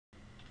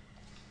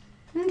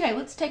Okay,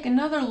 let's take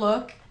another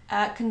look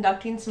at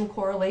conducting some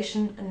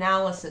correlation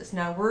analysis.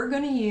 Now we're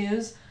going to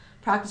use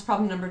practice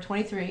problem number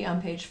 23 on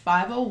page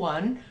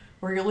 501,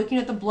 where you're looking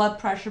at the blood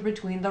pressure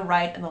between the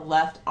right and the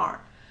left arm.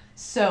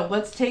 So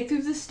let's take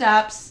through the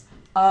steps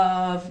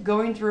of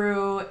going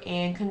through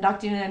and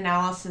conducting an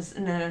analysis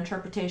and an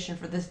interpretation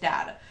for this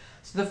data.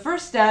 So the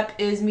first step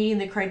is meeting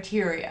the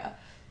criteria.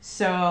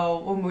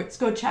 So let's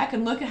go check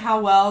and look at how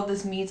well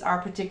this meets our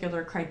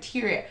particular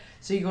criteria.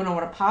 So you're going to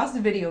want to pause the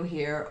video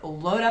here,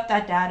 load up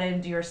that data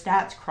into your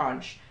stats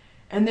crunch,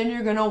 and then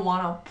you're going to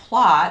want to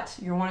plot.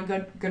 You're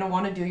going to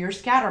want to do your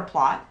scatter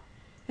plot,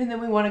 and then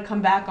we want to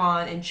come back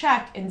on and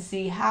check and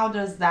see how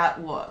does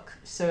that look.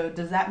 So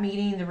does that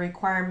meeting the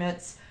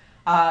requirements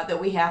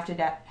that we have to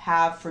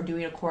have for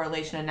doing a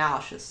correlation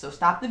analysis? So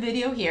stop the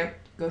video here,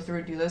 go through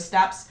and do those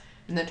steps,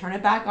 and then turn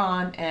it back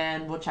on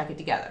and we'll check it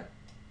together.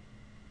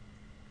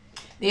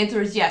 The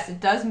answer is yes, it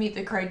does meet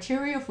the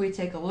criteria. If we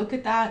take a look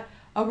at that,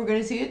 we're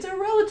going to see it's a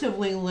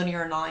relatively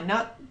linear line.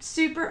 Not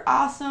super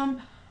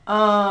awesome,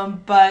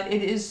 but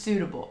it is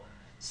suitable.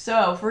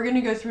 So if we're going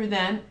to go through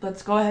then,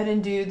 let's go ahead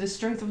and do the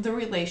strength of the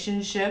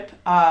relationship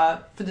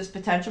for this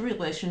potential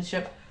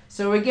relationship.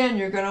 So again,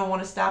 you're going to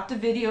want to stop the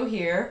video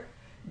here,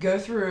 go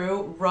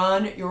through,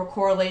 run your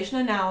correlation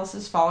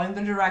analysis following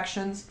the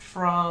directions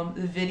from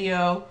the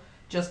video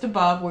just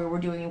above where we're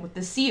doing it with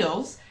the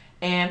seals,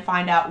 and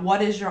find out what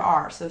is your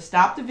R. So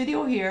stop the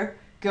video here,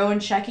 go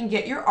and check and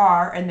get your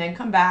R, and then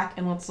come back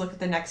and let's look at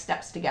the next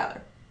steps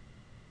together.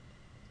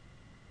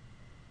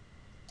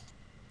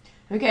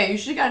 Okay, you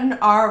should have got an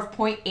R of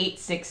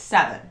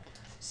 0.867.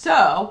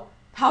 So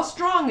how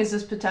strong is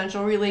this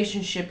potential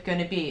relationship going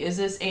to be? Is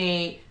this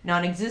a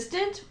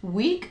non-existent,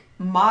 weak,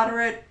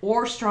 moderate,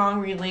 or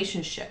strong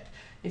relationship?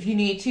 If you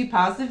need to,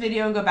 pause the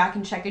video and go back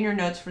and check in your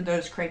notes for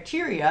those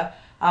criteria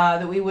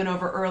that we went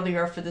over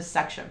earlier for this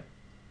section.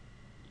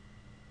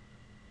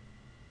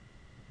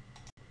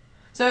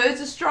 So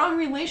it's a strong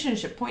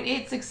relationship,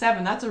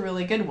 0.867, that's a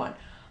really good one.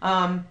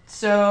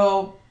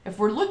 So if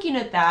we're looking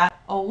at that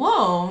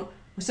alone,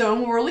 so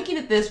when we're looking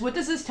at this, what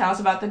does this tell us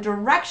about the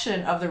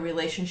direction of the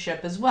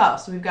relationship as well?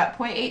 So we've got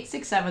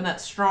 0.867,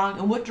 that's strong,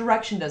 and what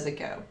direction does it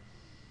go?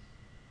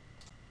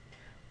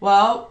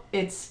 Well,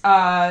 it's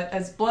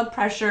as blood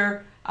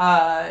pressure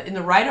in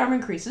the right arm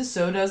increases,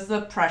 so does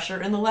the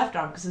pressure in the left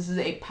arm, because this is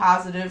a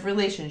positive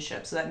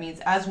relationship. So that means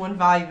as one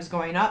value is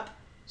going up,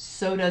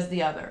 so does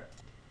the other.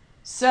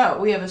 So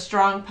we have a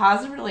strong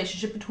positive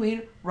relationship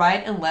between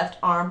right and left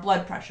arm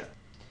blood pressure.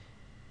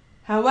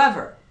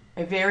 However,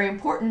 a very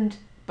important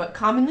but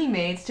commonly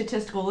made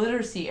statistical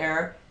literacy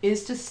error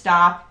is to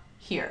stop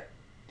here.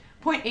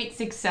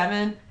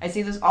 0.867, I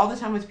see this all the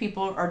time with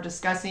people are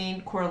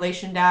discussing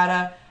correlation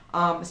data,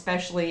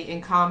 especially in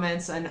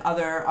comments and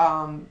other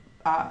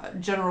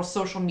general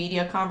social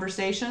media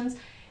conversations,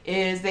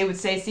 is they would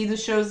say, see,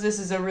 this shows this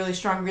is a really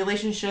strong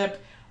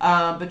relationship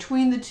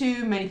between the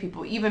two. Many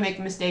people even make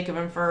the mistake of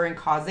inferring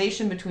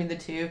causation between the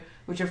two,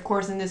 which of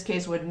course in this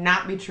case would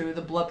not be true.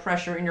 The blood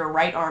pressure in your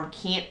right arm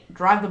can't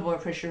drive the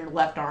blood pressure in your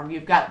left arm.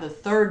 You've got the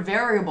third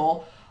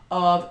variable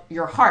of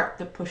your heart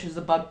that pushes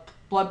the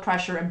blood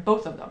pressure in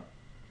both of them.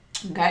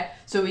 Okay,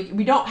 so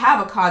we don't have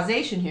a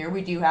causation here.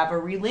 We do have a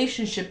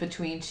relationship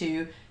between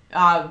two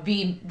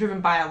being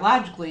driven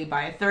biologically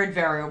by a third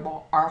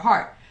variable, our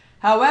heart.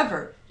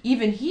 However,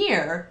 even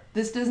here,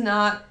 this does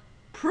not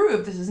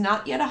prove, this is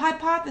not yet a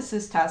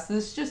hypothesis test.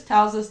 This just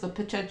tells us the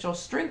potential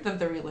strength of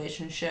the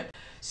relationship.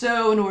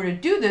 So in order to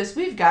do this,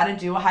 we've got to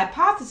do a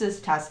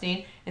hypothesis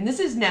testing, and this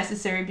is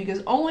necessary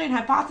because only in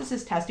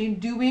hypothesis testing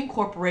do we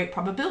incorporate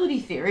probability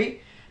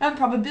theory. And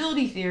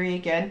probability theory,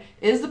 again,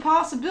 is the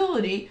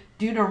possibility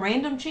due to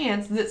random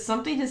chance that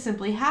something has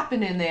simply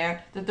happened in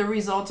there, that the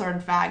results are in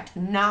fact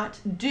not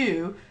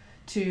due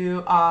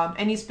to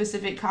any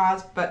specific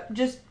cause, but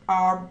just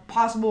are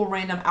possible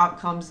random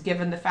outcomes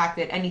given the fact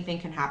that anything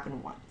can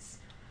happen once.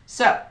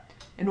 So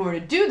in order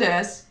to do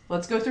this,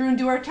 let's go through and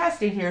do our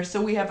testing here.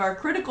 So we have our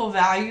critical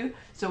value.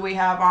 So we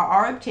have our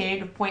R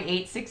obtained of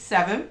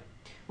 0.867.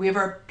 We have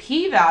our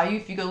p-value.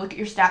 If you go look at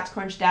your stats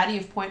crunch data, you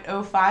have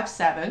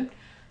 0.057.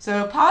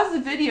 So pause the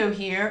video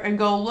here and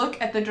go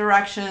look at the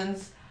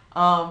directions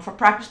for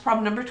practice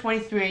problem number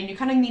 23. And you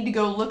kind of need to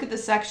go look at the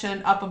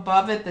section up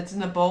above it that's in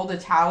the bold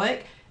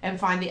italic and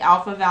find the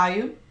alpha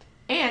value.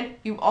 And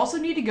you also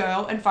need to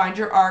go and find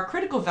your R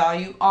critical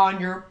value on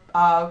your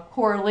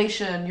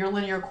correlation, your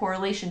linear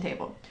correlation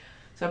table.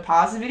 So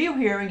pause the video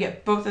here and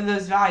get both of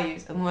those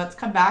values, and let's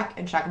come back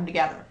and check them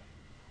together.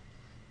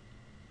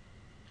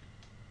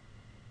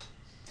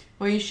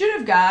 Well, you should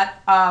have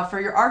got for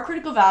your R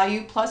critical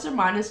value plus or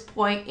minus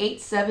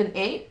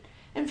 0.878,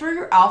 and for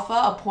your alpha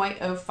a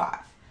 0.05.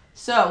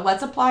 So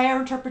let's apply our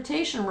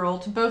interpretation rule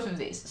to both of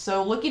these.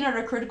 So looking at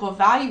our critical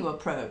value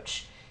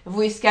approach, if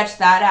we sketch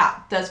that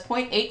out, does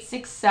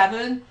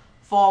 0.867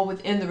 fall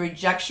within the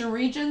rejection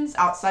regions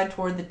outside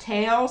toward the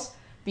tails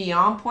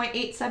beyond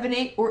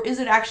 0.878, or is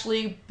it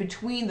actually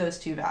between those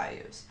two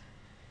values?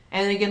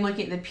 And then again,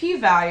 looking at the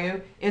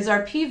p-value, is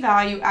our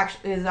p-value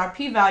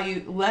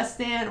less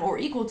than or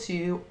equal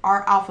to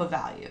our alpha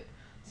value?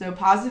 So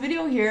pause the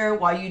video here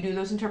while you do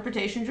those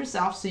interpretations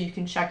yourself so you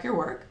can check your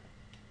work.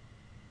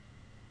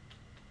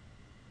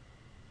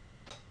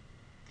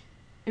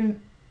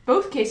 In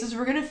both cases,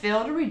 we're going to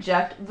fail to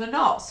reject the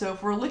null. So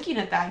if we're looking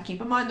at that,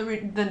 keep in mind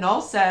the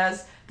null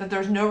says that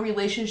there's no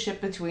relationship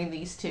between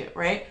these two,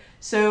 right?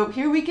 So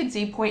here we can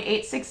see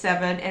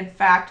 0.867 in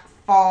fact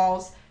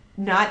falls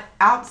not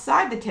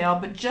outside the tail,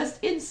 but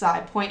just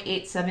inside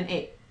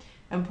 0.878.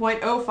 And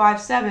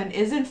 0.057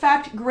 is in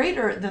fact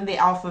greater than the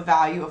alpha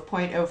value of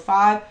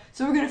 0.05,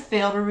 so we're going to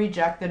fail to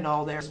reject the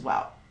null there as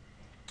well.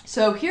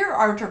 So here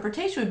our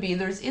interpretation would be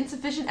there's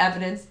insufficient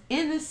evidence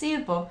in the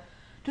sample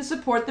to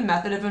support the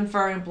method of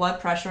inferring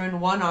blood pressure in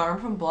one arm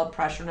from blood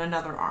pressure in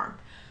another arm.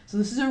 So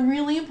this is a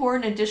really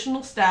important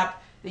additional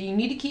step that you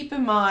need to keep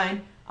in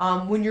mind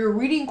when you're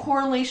reading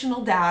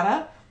correlational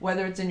data,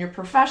 whether it's in your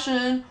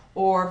profession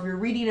or if you're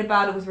reading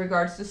about it with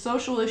regards to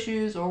social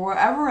issues or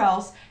wherever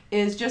else,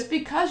 is just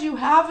because you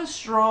have a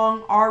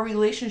strong R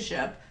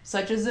relationship,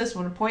 such as this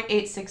one,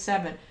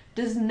 0.867,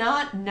 does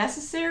not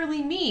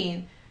necessarily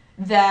mean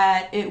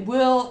that it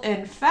will,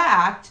 in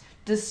fact,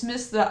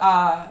 dismiss the,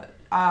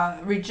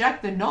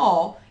 reject the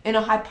null in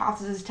a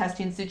hypothesis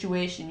testing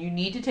situation. You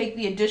need to take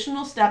the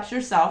additional steps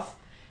yourself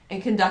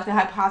and conduct the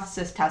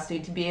hypothesis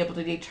testing to be able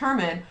to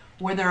determine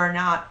whether or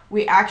not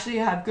we actually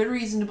have good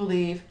reason to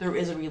believe there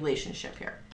is a relationship here.